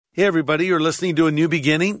Hey everybody, you're listening to A New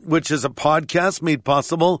Beginning, which is a podcast made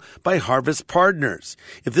possible by Harvest Partners.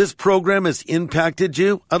 If this program has impacted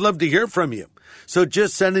you, I'd love to hear from you. So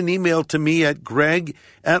just send an email to me at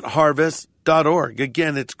greg@harvest.org.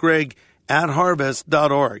 Again, it's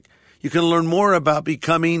greg@harvest.org. You can learn more about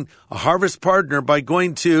becoming a Harvest Partner by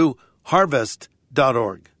going to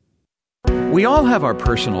harvest.org. We all have our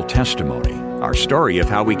personal testimony, our story of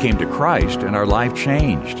how we came to Christ and our life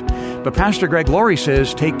changed. But Pastor Greg Laurie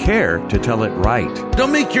says take care to tell it right.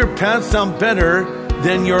 Don't make your past sound better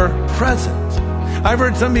than your present. I've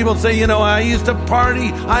heard some people say, I used to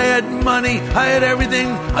party, I had money, I had everything,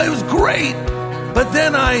 it was great. But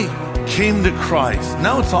then I came to Christ.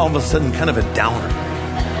 Now it's all of a sudden kind of a downer.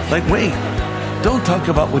 Like, wait, don't talk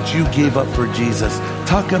about what you gave up for Jesus.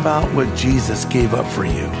 Talk about what Jesus gave up for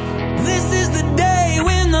you. This is the day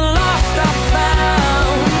when the lost are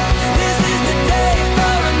found. This is the day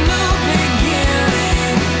for a new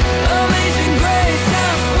beginning. Amazing grace,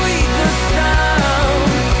 how sweet the sound.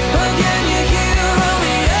 Again you hear all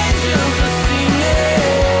the angels are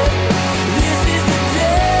singing. This is the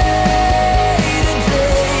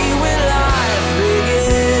day when life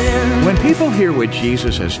begins. When people hear what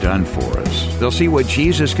Jesus has done for us, they'll see what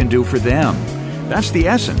Jesus can do for them. That's the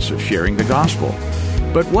essence of sharing the gospel.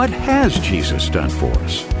 But what has Jesus done for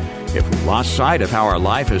us? If we've lost sight of how our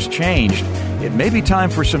life has changed, it may be time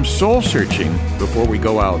for some soul searching before we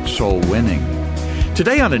go out soul winning.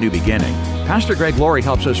 Today on A New Beginning, Pastor Greg Laurie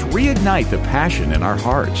helps us reignite the passion in our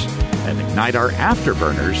hearts and ignite our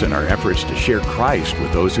afterburners in our efforts to share Christ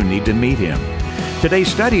with those who need to meet Him.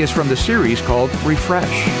 Today's study is from the series called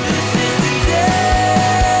Refresh.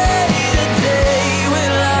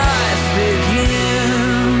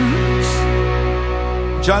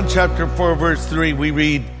 John chapter 4, verse 3, we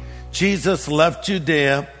read, Jesus left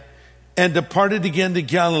Judea and departed again to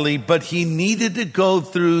Galilee, but he needed to go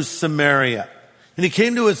through Samaria. And he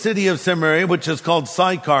came to a city of Samaria, which is called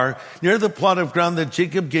Sychar, near the plot of ground that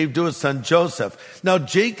Jacob gave to his son Joseph. Now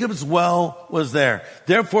Jacob's well was there.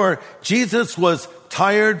 Therefore, Jesus was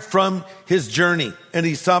tired from his journey, and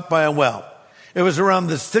he stopped by a well. It was around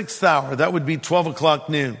the 6th hour, that would be 12 o'clock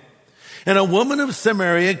noon. And a woman of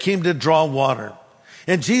Samaria came to draw water.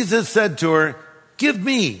 And Jesus said to her, give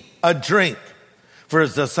me a drink. For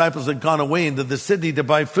his disciples had gone away into the city to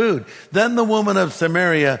buy food. Then the woman of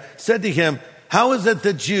Samaria said to him, how is it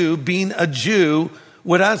that you, being a Jew,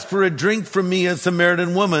 would ask for a drink from me, a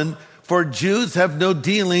Samaritan woman? For Jews have no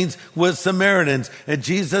dealings with Samaritans. And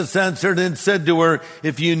Jesus answered and said to her,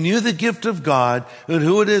 if you knew the gift of God and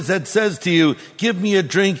who it is that says to you, give me a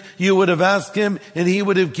drink, you would have asked him and he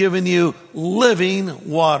would have given you living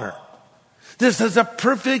water. This is a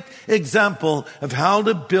perfect example of how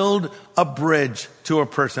to build a bridge to a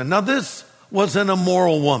person. Now, this was an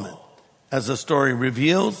immoral woman, as the story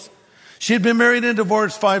reveals. She had been married and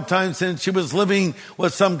divorced 5 times since she was living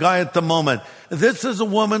with some guy at the moment. This is a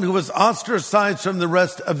woman who was ostracized from the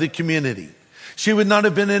rest of the community. She would not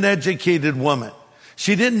have been an educated woman.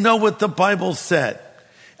 She didn't know what the Bible said.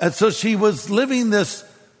 And so she was living this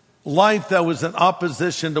life that was in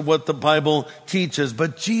opposition to what the Bible teaches.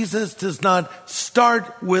 But Jesus does not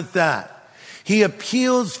start with that. He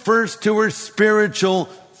appeals first to her spiritual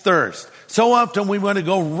thirst. So often we want to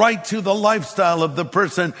go right to the lifestyle of the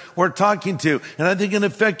person we're talking to. And I think in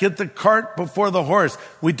effect, get the cart before the horse.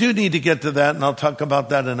 We do need to get to that, and I'll talk about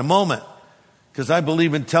that in a moment, because I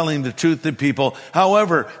believe in telling the truth to people.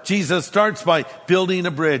 However, Jesus starts by building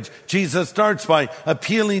a bridge. Jesus starts by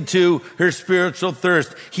appealing to her spiritual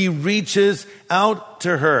thirst. He reaches out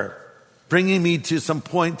to her, bringing me to some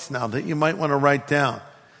points now that you might want to write down.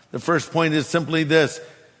 The first point is simply this.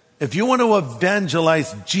 If you want to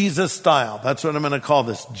evangelize Jesus style, that's what I'm going to call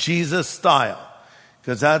this, Jesus style,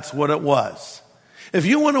 because that's what it was. If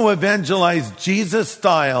you want to evangelize Jesus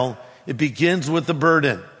style, it begins with the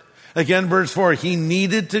burden. Again, verse 4, he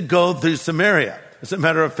needed to go through Samaria. As a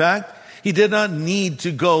matter of fact, he did not need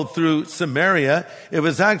to go through Samaria. It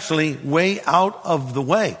was actually way out of the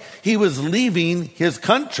way. He was leaving his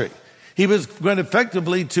country. He was going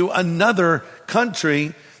effectively to another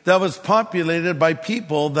country that was populated by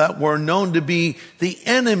people that were known to be the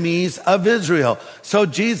enemies of Israel. So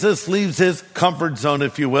Jesus leaves his comfort zone,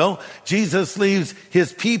 if you will. Jesus leaves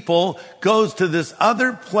his people, goes to this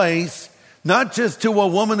other place, not just to a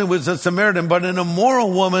woman who was a Samaritan, but an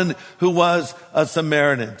immoral woman who was a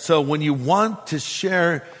Samaritan. So when you want to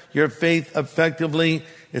share your faith effectively,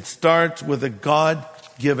 it starts with a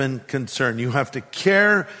God-given concern. You have to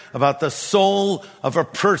care about the soul of a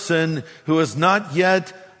person who is not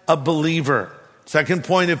yet a believer. Second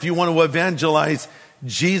point, if you want to evangelize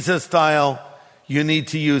Jesus style, You need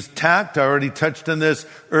to use tact. I already touched on this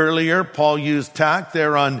earlier. Paul used tact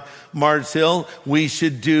there on Mars Hill. We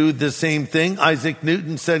should do the same thing. Isaac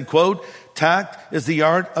Newton said, quote, tact is the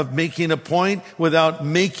art of making a point without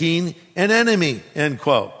making an enemy, end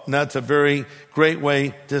quote. And that's a very great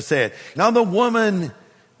way to say it. Now, the woman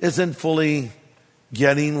isn't fully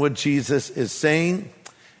getting what Jesus is saying.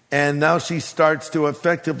 And now she starts to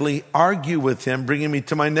effectively argue with him, bringing me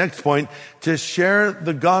to my next point. To share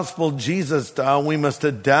the gospel Jesus style, we must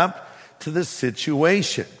adapt to the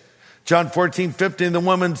situation. John 14:15, the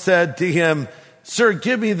woman said to him, Sir,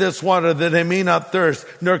 give me this water that I may not thirst,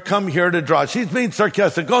 nor come here to draw. She's being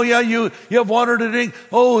sarcastic. Oh, yeah, you have water to drink?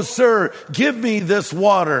 Oh, sir, give me this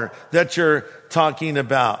water that you're talking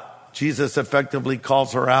about. Jesus effectively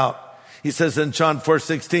calls her out. He says in John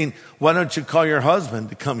 4:16, why don't you call your husband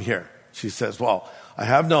to come here? She says, well, I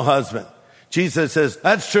have no husband. Jesus says,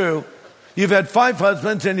 that's true. You've had 5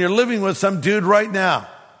 husbands and you're living with some dude right now.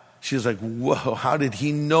 She's like, whoa, how did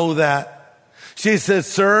he know that? She says,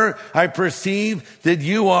 sir, I perceive that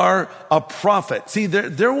you are a prophet. See,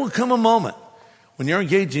 there will come a moment when you're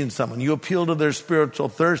engaging someone, you appeal to their spiritual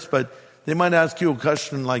thirst, but they might ask you a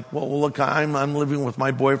question like, well, look, I'm living with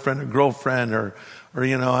my boyfriend or girlfriend, or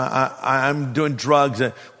I'm doing drugs.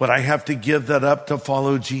 Would I have to give that up to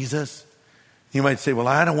follow Jesus? You might say, well,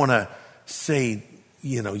 I don't want to say,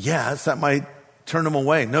 yes, that might turn them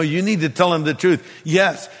away. No, you need to tell them the truth.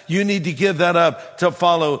 Yes, you need to give that up to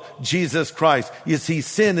follow Jesus Christ. You see,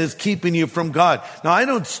 sin is keeping you from God. Now, I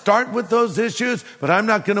don't start with those issues, but I'm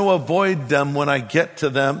not going to avoid them when I get to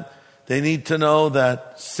them. They need to know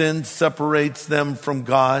that sin separates them from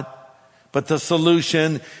God. But the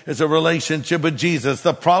solution is a relationship with Jesus.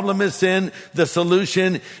 The problem is sin. The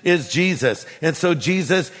solution is Jesus. And so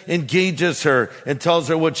Jesus engages her and tells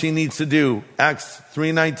her what she needs to do. Acts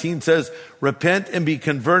 3:19 says, repent and be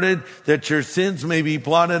converted that your sins may be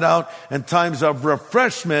blotted out and times of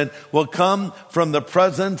refreshment will come from the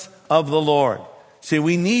presence of the Lord. See,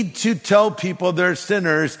 we need to tell people they're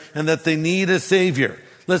sinners and that they need a Savior.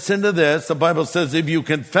 Listen to this. The Bible says, if you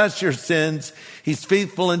confess your sins, he's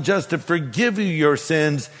faithful and just to forgive you your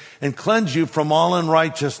sins and cleanse you from all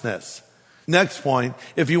unrighteousness. Next point,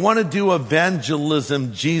 if you want to do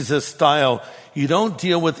evangelism Jesus style, you don't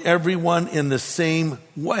deal with everyone in the same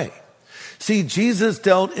way. See, Jesus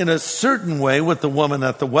dealt in a certain way with the woman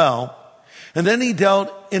at the well, and then he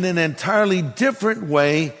dealt in an entirely different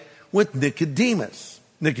way with Nicodemus.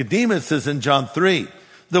 Nicodemus is in John 3.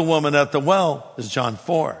 The woman at the well is John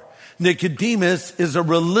 4. Nicodemus is a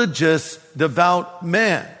religious, devout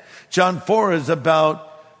man. John 4 is about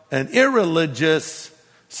an irreligious,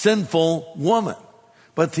 sinful woman.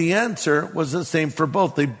 But the answer was the same for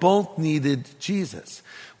both. They both needed Jesus.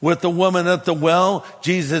 With the woman at the well,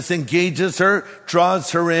 Jesus engages her,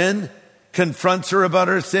 draws her in, confronts her about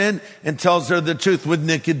her sin, and tells her the truth. With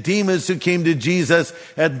Nicodemus, who came to Jesus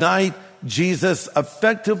at night, Jesus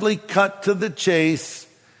effectively cut to the chase.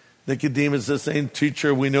 Nicodemus is saying,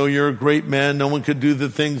 teacher, we know you're a great man. No one could do the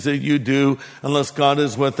things that you do unless God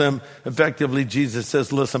is with them. Effectively, Jesus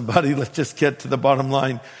says, listen, buddy, let's just get to the bottom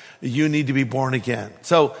line. You need to be born again.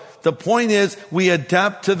 So the point is, we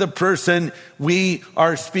adapt to the person we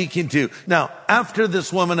are speaking to. Now, after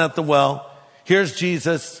this woman at the well, here's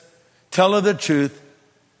Jesus. Tell her the truth.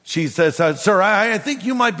 She says, sir, I think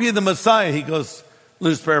you might be the Messiah. He goes,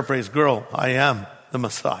 loose paraphrase, girl, I am the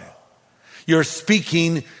Messiah. You're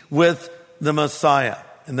speaking with the Messiah.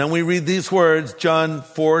 And then we read these words, John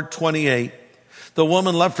 4:28. The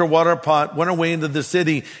woman left her water pot, went away into the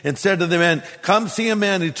city, and said to the men, come see a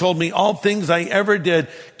man who told me all things I ever did.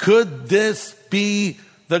 Could this be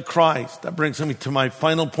the Christ? That brings me to my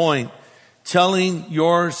final point. Telling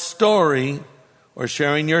your story or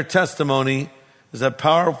sharing your testimony is a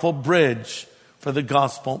powerful bridge for the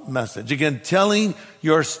gospel message. Again, telling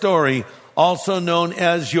your story, also known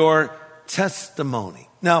as your testimony.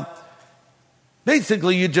 Now,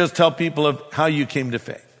 basically, you just tell people of how you came to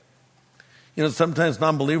faith. Sometimes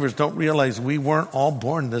non-believers don't realize we weren't all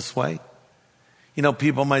born this way.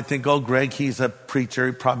 People might think, oh, Greg, he's a preacher.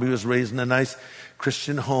 He probably was raised in a nice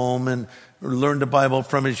Christian home and learned the Bible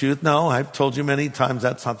from his youth. No, I've told you many times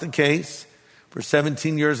that's not the case. For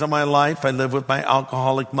 17 years of my life, I lived with my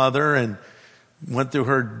alcoholic mother and went through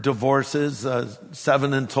her divorces,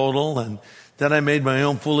 7 in total. And then I made my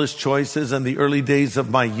own foolish choices in the early days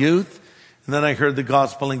of my youth. And then I heard the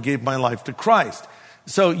gospel and gave my life to Christ.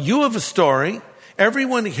 So you have a story.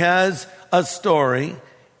 Everyone has a story,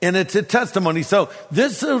 and it's a testimony. So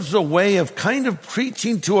this is a way of kind of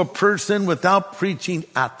preaching to a person without preaching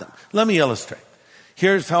at them. Let me illustrate.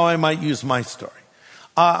 Here's how I might use my story.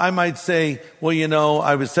 I might say, well,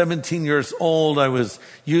 I was 17 years old. I was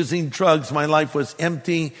using drugs. My life was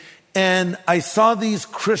empty. And I saw these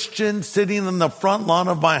Christians sitting in the front lawn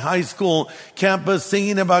of my high school campus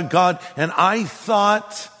singing about God. And I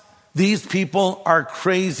thought, these people are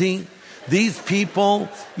crazy. These people,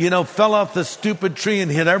 fell off the stupid tree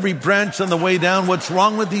and hit every branch on the way down. What's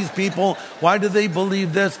wrong with these people? Why do they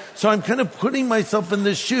believe this? So I'm kind of putting myself in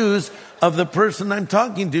the shoes of the person I'm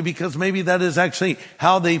talking to, because maybe that is actually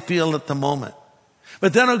how they feel at the moment.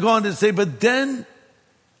 But then I'll go on to say, but then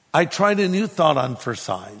I tried a new thought on for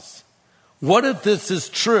size. What if this is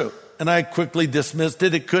true? And I quickly dismissed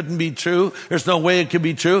it. It couldn't be true. There's no way it could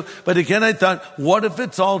be true. But again, I thought, what if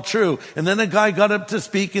it's all true? And then a guy got up to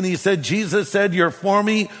speak and he said, Jesus said, you're for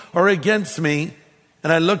me or against me.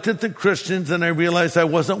 And I looked at the Christians and I realized I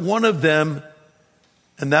wasn't one of them.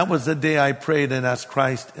 And that was the day I prayed and asked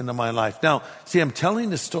Christ into my life. Now, see, I'm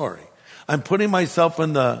telling a story. I'm putting myself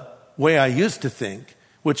in the way I used to think,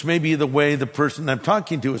 which may be the way the person I'm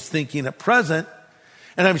talking to is thinking at present.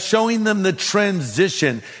 And I'm showing them the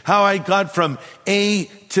transition, how I got from A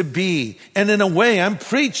to B. And in a way, I'm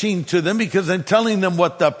preaching to them because I'm telling them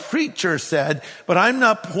what the preacher said, but I'm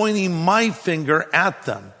not pointing my finger at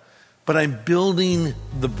them, but I'm building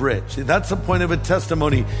the bridge. That's the point of a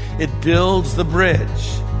testimony. It builds the bridge.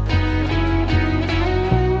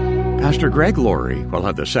 Pastor Greg Laurie will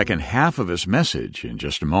have the second half of his message in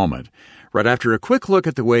just a moment, right after a quick look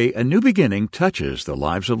at the way a new beginning touches the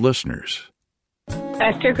lives of listeners.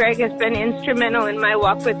 Pastor Greg has been instrumental in my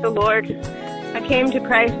walk with the Lord. I came to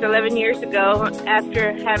Christ 11 years ago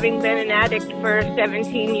after having been an addict for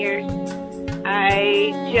 17 years.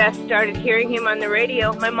 I just started hearing him on the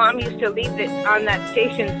radio. My mom used to leave it on that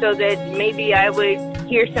station so that maybe I would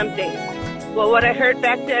hear something. Well, what I heard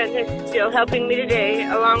back then is still helping me today,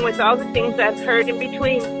 along with all the things I've heard in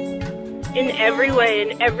between. In every way,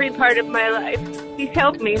 in every part of my life, he's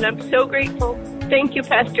helped me, and I'm so grateful. Thank you,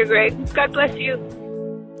 Pastor Greg. God bless you.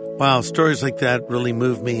 Wow, stories like that really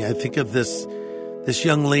move me. I think of this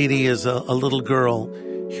young lady as a little girl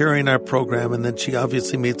hearing our program, and then she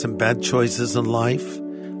obviously made some bad choices in life,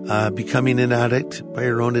 becoming an addict by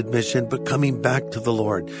her own admission, but coming back to the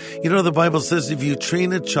Lord. The Bible says if you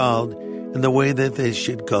train a child in the way that they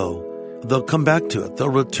should go, they'll come back to it. They'll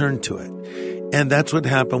return to it. And that's what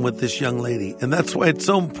happened with this young lady. And that's why it's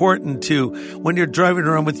so important to, when you're driving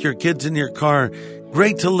around with your kids in your car,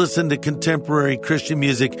 great to listen to contemporary Christian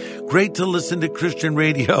music, great to listen to Christian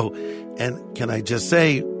radio. And can I just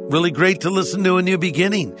say, really great to listen to A New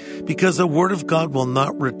Beginning, because the Word of God will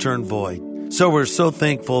not return void. So we're so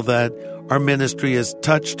thankful that our ministry has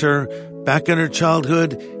touched her back in her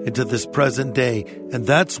childhood into this present day. And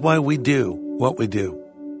that's why we do what we do.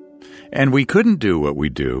 And we couldn't do what we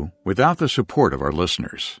do without the support of our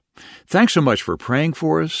listeners. Thanks so much for praying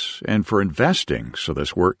for us and for investing so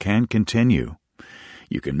this work can continue.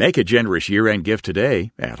 You can make a generous year-end gift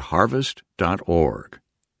today at harvest.org.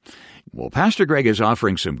 Well, Pastor Greg is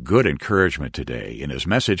offering some good encouragement today in his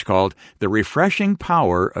message called The Refreshing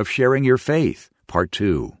Power of Sharing Your Faith, Part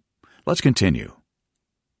 2. Let's continue.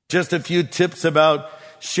 Just a few tips about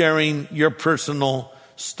sharing your personal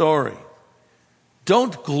story.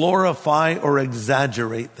 Don't glorify or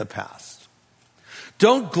exaggerate the past.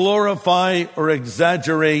 Don't glorify or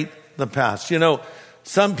exaggerate the past.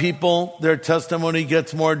 Some people, their testimony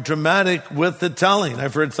gets more dramatic with the telling.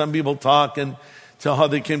 I've heard some people talk and tell how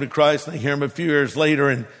they came to Christ, and I hear them a few years later,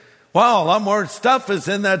 and wow, a lot more stuff is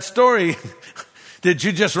in that story. Did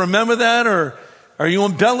you just remember that, or are you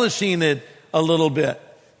embellishing it a little bit?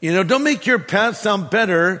 Don't make your past sound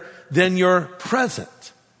better than your present.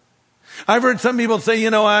 I've heard some people say,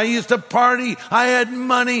 I used to party, I had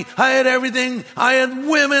money, I had everything, I had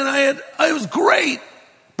women, it was great.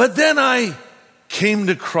 But then I came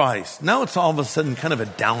to Christ. Now it's all of a sudden kind of a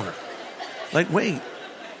downer. Like, wait,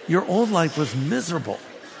 your old life was miserable.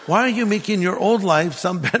 Why are you making your old life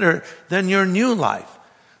sound better than your new life?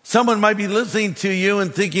 Someone might be listening to you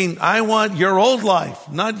and thinking, I want your old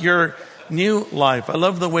life, not your new life. I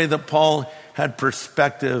love the way that Paul had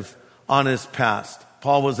perspective on his past.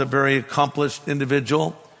 Paul was a very accomplished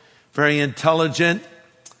individual, very intelligent,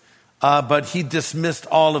 but he dismissed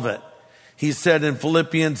all of it. He said in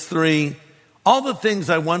Philippians 3, all the things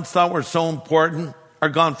I once thought were so important are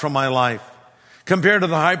gone from my life. Compared to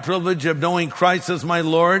the high privilege of knowing Christ as my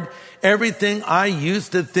Lord, everything I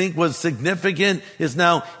used to think was significant is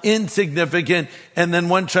now insignificant. And then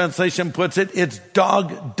one translation puts it, it's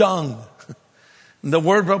dog dung. The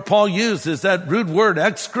word that Paul used is that rude word,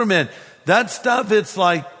 excrement. That stuff, it's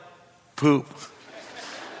like poop.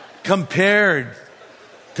 Compared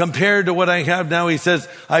compared to what I have now. He says,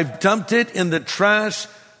 I've dumped it in the trash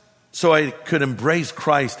so I could embrace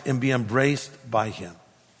Christ and be embraced by him.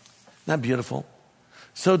 Isn't that beautiful?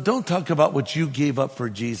 So don't talk about what you gave up for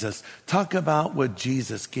Jesus. Talk about what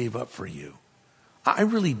Jesus gave up for you. I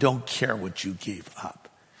really don't care what you gave up.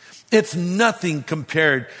 It's nothing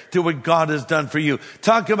compared to what God has done for you.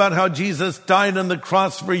 Talk about how Jesus died on the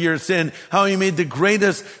cross for your sin, how he made the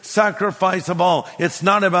greatest sacrifice of all. It's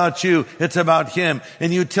not about you, it's about him.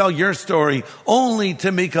 And you tell your story only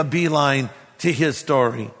to make a beeline to his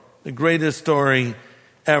story, the greatest story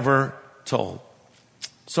ever told.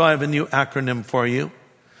 So I have a new acronym for you.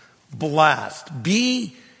 BLAST.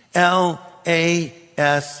 B-L-A-S-T.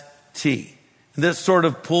 This sort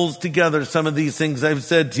of pulls together some of these things I've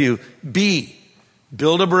said to you. B,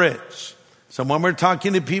 build a bridge. So when we're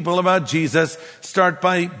talking to people about Jesus, start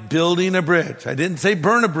by building a bridge. I didn't say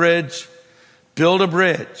burn a bridge, build a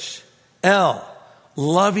bridge. L,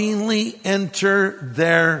 lovingly enter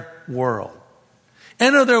their world.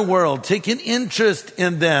 Enter their world, take an interest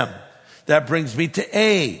in them. That brings me to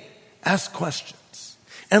A, ask questions.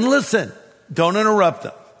 And listen, don't interrupt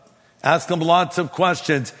them. Ask them lots of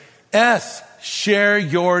questions. S, share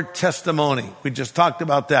your testimony. We just talked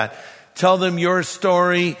about that. Tell them your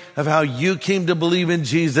story of how you came to believe in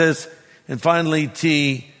Jesus. And finally,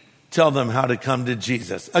 T, tell them how to come to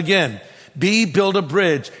Jesus. Again, B, build a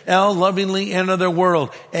bridge. L, lovingly enter their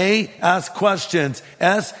world. A, ask questions.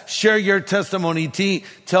 S, share your testimony. T,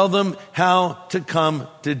 tell them how to come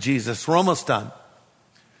to Jesus. We're almost done.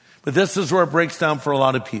 But this is where it breaks down for a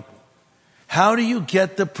lot of people. How do you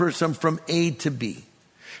get the person from A to B?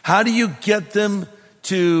 How do you get them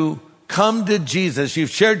to come to Jesus? You've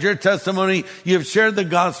shared your testimony. You've shared the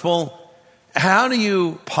gospel. How do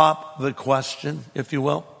you pop the question, if you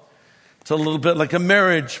will? It's a little bit like a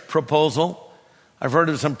marriage proposal. I've heard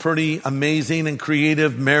of some pretty amazing and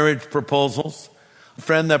creative marriage proposals. A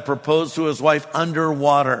friend that proposed to his wife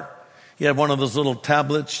underwater. He had one of those little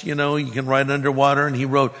tablets, you can write underwater, and he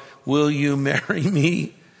wrote, "Will you marry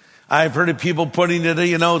me?" I've heard of people putting it,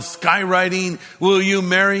 skywriting, "Will you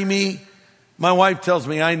marry me?" My wife tells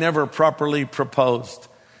me I never properly proposed.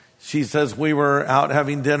 She says we were out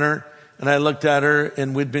having dinner, and I looked at her,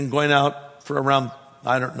 and we'd been going out for around,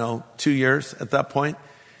 2 years at that point.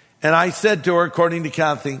 And I said to her, according to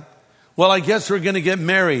Kathy, "Well, I guess we're going to get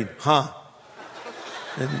married, huh?"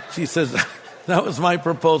 And she says, "That was my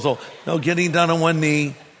proposal. No getting down on one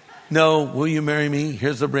knee. No, will you marry me?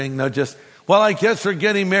 Here's the ring. No, just... Well, I guess we're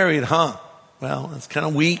getting married, huh?" Well, that's kind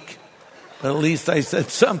of weak, but at least I said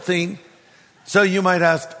something. So you might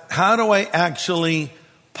ask, how do I actually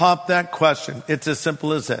pop that question? It's as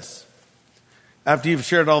simple as this. After you've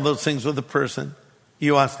shared all those things with a person,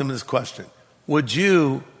 you ask them this question. Would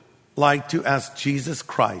you like to ask Jesus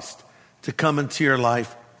Christ to come into your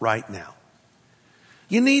life right now?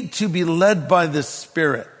 You need to be led by the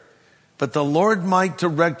Spirit. But the Lord might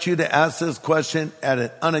direct you to ask this question at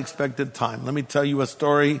an unexpected time. Let me tell you a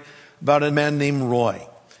story about a man named Roy.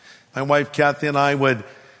 My wife Kathy and I would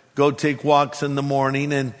go take walks in the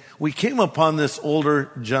morning, and we came upon this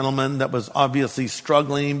older gentleman that was obviously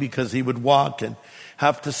struggling because he would walk and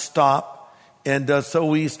have to stop. And so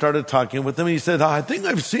we started talking with him. He said, "I think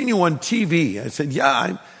I've seen you on TV." I said,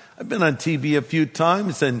 "Yeah, I've been on TV a few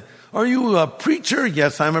times." And "Are you a preacher?"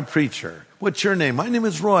 "Yes, I'm a preacher." "What's your name?" "My name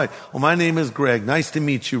is Roy." "Well, my name is Greg." "Nice to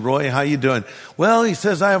meet you, Roy. How you doing?" "Well," he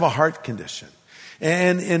says, "I have a heart condition.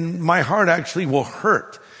 And my heart actually will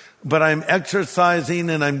hurt. But I'm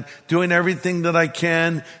exercising and I'm doing everything that I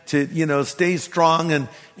can to, stay strong."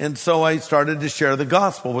 And so I started to share the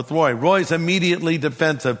gospel with Roy. Roy's immediately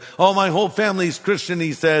defensive. "Oh, my whole family's Christian,"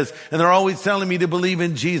 he says, "and they're always telling me to believe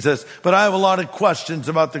in Jesus. But I have a lot of questions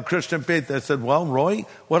about the Christian faith." I said, "Well, Roy,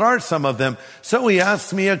 what are some of them?" So he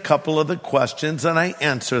asked me a couple of the questions and I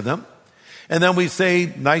answer them. And then we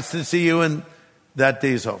say, "Nice to see you," and that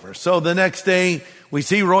day's over. So the next day we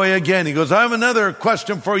see Roy again. He goes, "I have another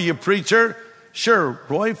question for you, preacher." "Sure,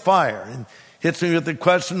 Roy, fire." And hits me with the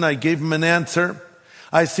question. I gave him an answer.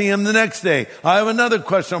 I see him the next day. "I have another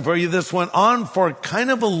question for you." This went on for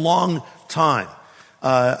kind of a long time.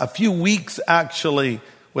 A few weeks actually,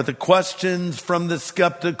 with the questions from the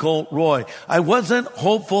skeptical Roy. I wasn't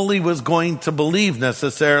hopeful he was going to believe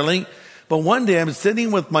necessarily, but one day I'm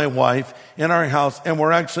sitting with my wife in our house and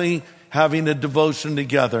we're actually having a devotion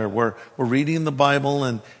together. We're reading the Bible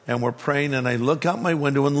and we're praying, and I look out my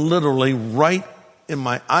window and literally right in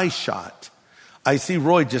my eye shot, I see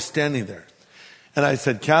Roy just standing there. And I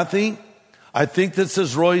said, "Kathy, I think this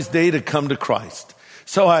is Roy's day to come to Christ."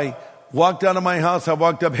 So I walked out of my house. I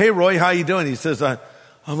walked up, "Hey, Roy, how you doing?" He says,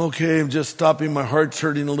 I'm okay. I'm just stopping. My heart's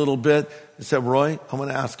hurting a little bit. I said, Roy, I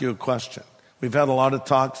want to ask you a question. We've had a lot of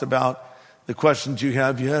talks about the questions you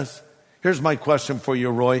have, yes? Here's my question for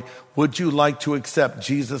you, Roy. Would you like to accept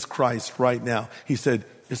Jesus Christ right now? He said,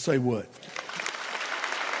 yes, I would.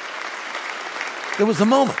 It was a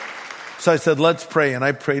moment. So I said, let's pray. And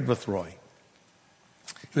I prayed with Roy.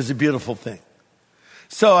 It was a beautiful thing.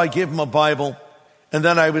 So I gave him a Bible. And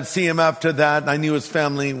then I would see him after that. And I knew his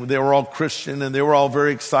family. They were all Christian. And they were all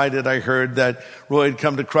very excited. I heard that Roy had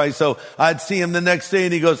come to Christ. So I'd see him the next day.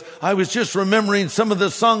 And he goes, I was just remembering some of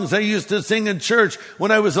the songs I used to sing in church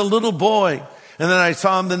when I was a little boy. And then I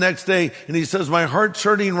saw him the next day, and he says, my heart's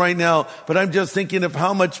hurting right now, but I'm just thinking of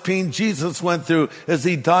how much pain Jesus went through as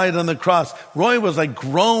he died on the cross. Roy was like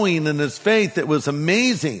growing in his faith. It was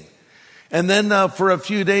amazing. And then for a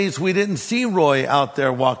few days, we didn't see Roy out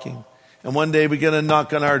there walking. And one day we get a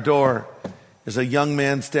knock on our door. There's a young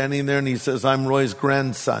man standing there, and he says, I'm Roy's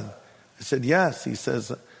grandson. I said, yes. He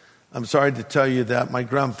says, I'm sorry to tell you that my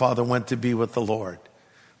grandfather went to be with the Lord.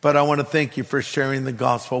 But I want to thank you for sharing the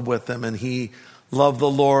gospel with him. And he loved the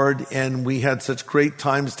Lord, and we had such great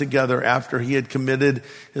times together after he had committed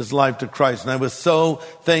his life to Christ. And I was so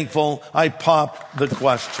thankful. I popped the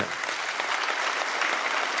question.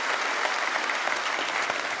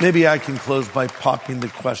 Maybe I can close by popping the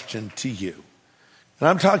question to you. And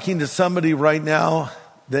I'm talking to somebody right now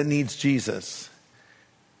that needs Jesus.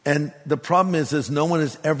 And the problem is no one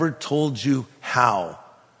has ever told you how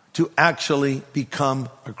to actually become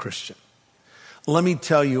a Christian. Let me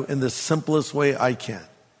tell you in the simplest way I can.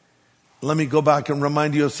 Let me go back and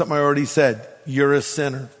remind you of something I already said. You're a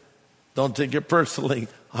sinner. Don't take it personally.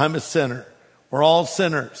 I'm a sinner. We're all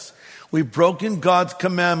sinners. We've broken God's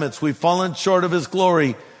commandments. We've fallen short of his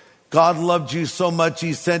glory. God loved you so much,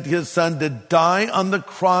 he sent his son to die on the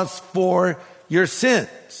cross for your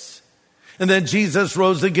sins. And then Jesus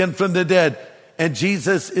rose again from the dead. And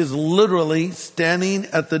Jesus is literally standing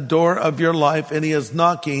at the door of your life, and he is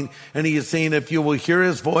knocking, and he is saying, if you will hear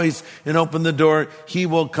his voice and open the door, he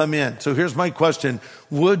will come in. So here's my question.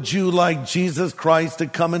 Would you like Jesus Christ to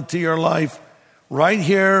come into your life right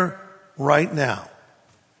here, right now?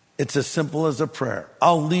 It's as simple as a prayer.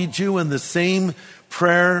 I'll lead you in the same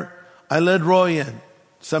prayer I led Roy in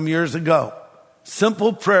some years ago.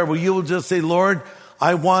 Simple prayer where you will just say, Lord,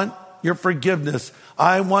 I want your forgiveness.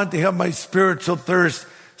 I want to have my spiritual thirst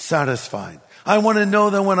satisfied. I want to know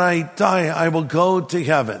that when I die, I will go to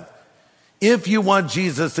heaven. If you want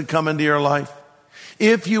Jesus to come into your life,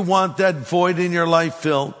 if you want that void in your life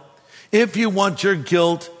filled, if you want your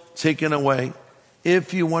guilt taken away,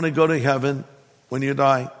 if you want to go to heaven when you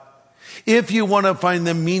die, if you want to find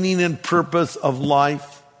the meaning and purpose of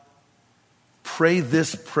life, pray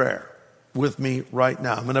this prayer with me right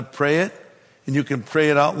now. I'm going to pray it. And you can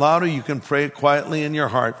pray it out loud or you can pray it quietly in your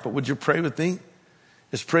heart. But would you pray with me?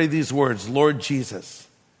 Just pray these words. Lord Jesus,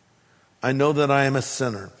 I know that I am a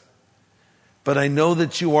sinner, but I know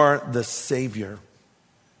that you are the Savior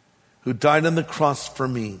who died on the cross for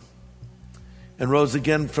me and rose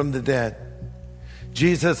again from the dead.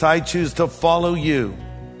 Jesus, I choose to follow you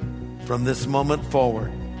from this moment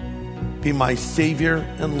forward. Be my Savior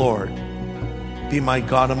and Lord. Be my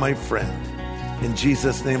God and my friend. In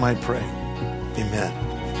Jesus' name I pray. Amen.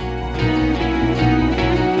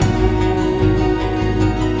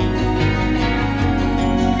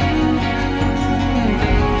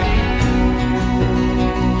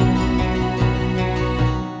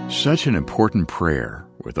 Such an important prayer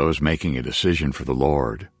with those making a decision for the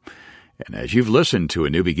Lord. And as you've listened to A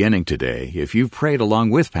New Beginning today, if you've prayed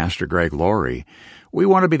along with Pastor Greg Laurie, we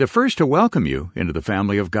want to be the first to welcome you into the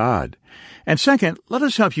family of God. And second, let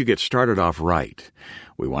us help you get started off right.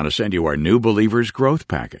 We want to send you our New Believers Growth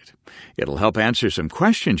Packet. It'll help answer some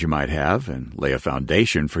questions you might have and lay a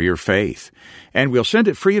foundation for your faith. And we'll send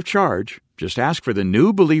it free of charge. Just ask for the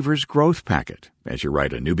New Believers Growth Packet as you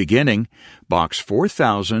write A New Beginning, Box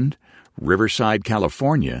 4000, Riverside,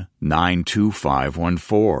 California,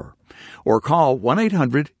 92514. Or call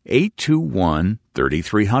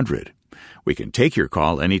 1-800-821-3300. We can take your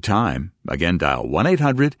call anytime. Again, dial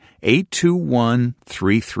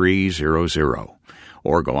 1-800-821-3300.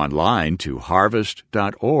 Or go online to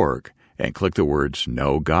harvest.org and click the words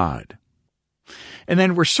Know God. And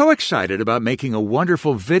then we're so excited about making a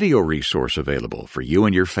wonderful video resource available for you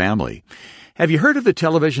and your family. Have you heard of the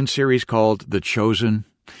television series called The Chosen?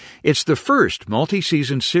 It's the first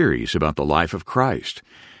multi-season series about the life of Christ.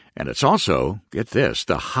 And it's also, get this,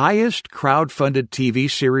 the highest crowd-funded TV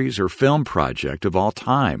series or film project of all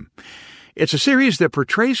time. It's a series that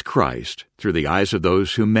portrays Christ through the eyes of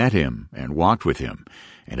those who met him and walked with him,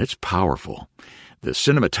 and it's powerful. The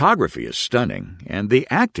cinematography is stunning, and the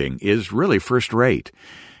acting is really first-rate.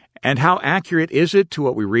 And how accurate is it to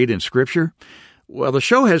what we read in Scripture? Well, the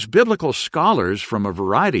show has biblical scholars from a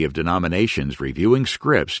variety of denominations reviewing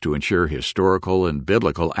scripts to ensure historical and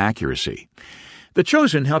biblical accuracy. The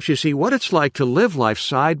Chosen helps you see what it's like to live life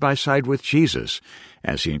side by side with Jesus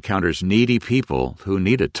as he encounters needy people who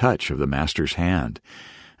need a touch of the Master's hand.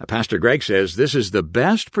 Pastor Greg says this is the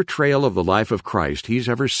best portrayal of the life of Christ he's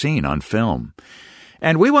ever seen on film.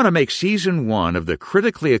 And we want to make Season 1 of the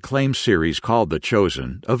critically acclaimed series called The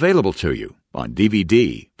Chosen available to you on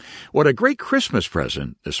DVD. What a great Christmas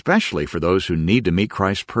present, especially for those who need to meet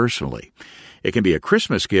Christ personally. It can be a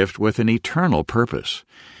Christmas gift with an eternal purpose.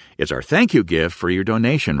 It's our thank you gift for your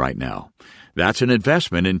donation right now. That's an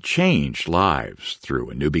investment in changed lives through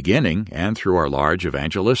a new beginning and through our large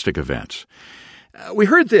evangelistic events. We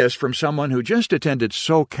heard this from someone who just attended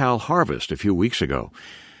SoCal Harvest a few weeks ago.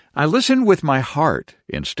 I listened with my heart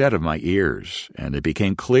instead of my ears, and it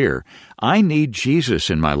became clear I need Jesus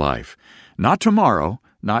in my life. Not tomorrow,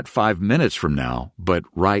 not 5 minutes from now, but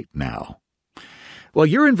right now. Well,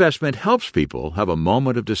 your investment helps people have a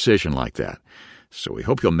moment of decision like that. So we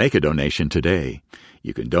hope you'll make a donation today.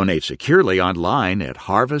 You can donate securely online at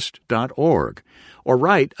harvest.org or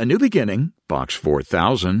write A New Beginning, Box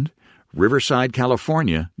 4000, Riverside,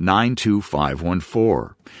 California,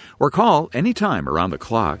 92514. Or call anytime around the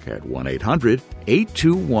clock at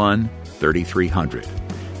 1-800-821-3300.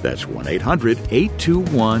 That's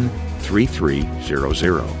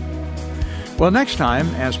 1-800-821-3300. Well, next time,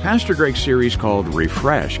 as Pastor Greg's series called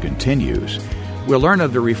Refresh continues, we'll learn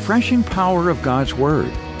of the refreshing power of God's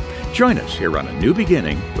Word. Join us here on A New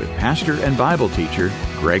Beginning with pastor and Bible teacher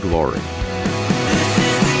Greg Laurie.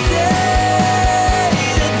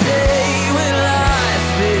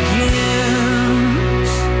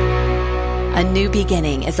 A New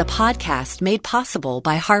Beginning is a podcast made possible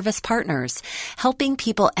by Harvest Partners, helping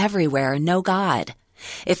people everywhere know God.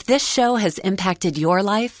 If this show has impacted your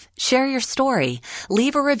life, share your story,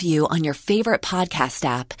 leave a review on your favorite podcast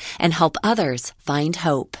app, and help others find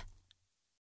hope.